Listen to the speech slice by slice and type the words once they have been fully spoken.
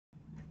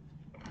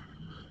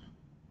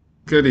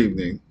Good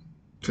evening.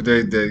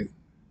 Today's date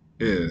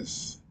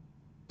is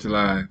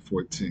July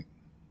 14th,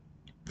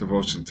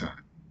 devotion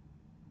time.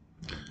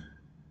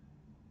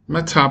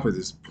 My topic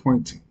is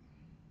pointing.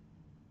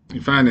 You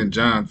find in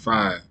John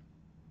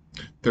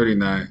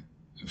 5:39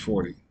 and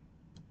 40,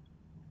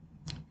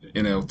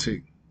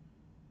 NLT.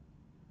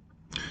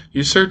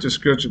 You search the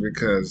scripture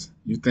because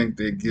you think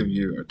they give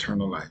you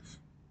eternal life.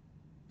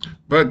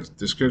 But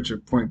the scripture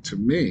point to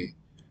me,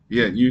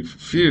 yet you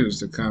refuse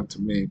to come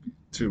to me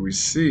to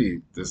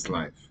receive this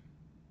life.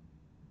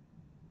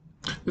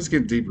 Let's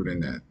get deeper than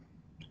that.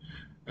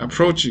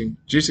 Approaching,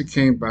 Jesus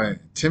came by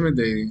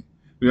intimidating.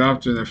 We're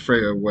often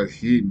afraid of what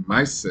he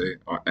might say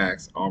or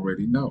act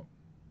already know.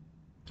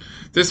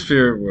 This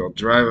fear will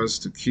drive us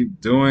to keep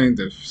doing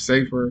the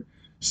safer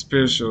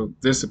spiritual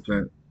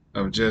discipline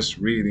of just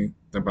reading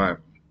the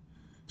Bible.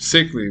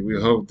 Sickly,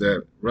 we hope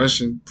that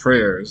rushing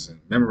prayers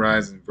and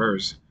memorizing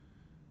verse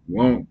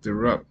won't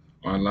disrupt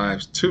our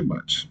lives too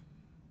much.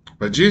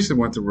 But Jesus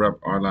wants to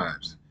disrupt our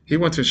lives. He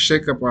wants to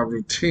shake up our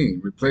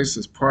routine, replace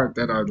this part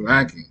that are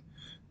lacking,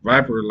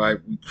 vibrant life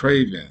we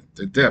crave in,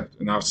 the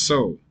depth in our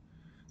soul.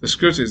 The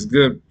scripture is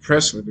good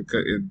precisely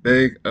because it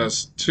begs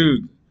us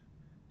to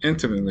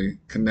intimately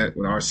connect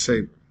with our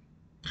Savior.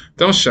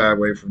 Don't shy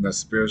away from that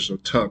spiritual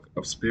tuck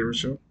of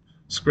spiritual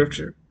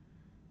scripture.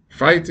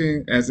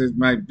 Fighting as it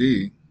might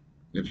be,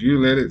 if you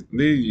let it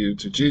lead you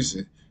to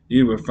Jesus,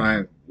 you will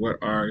find what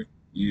are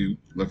you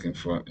looking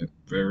for in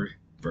every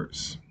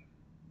verse.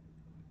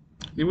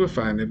 You will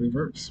find every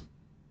verse.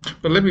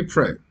 But let me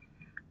pray.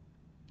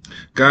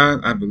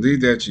 God, I believe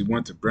that you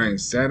want to bring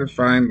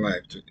satisfying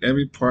life to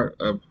every part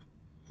of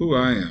who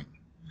I am.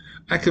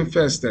 I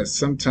confess that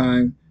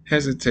sometimes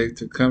hesitate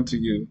to come to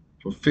you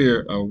for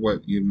fear of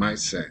what you might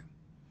say.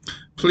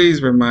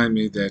 Please remind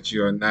me that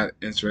you are not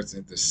interested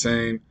in the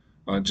same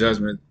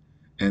judgment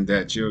and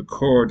that your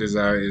core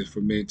desire is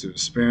for me to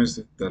experience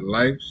the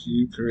life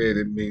you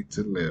created me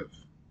to live.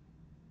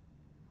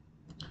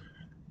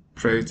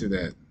 Pray to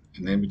that.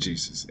 In the name of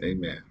Jesus,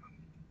 amen.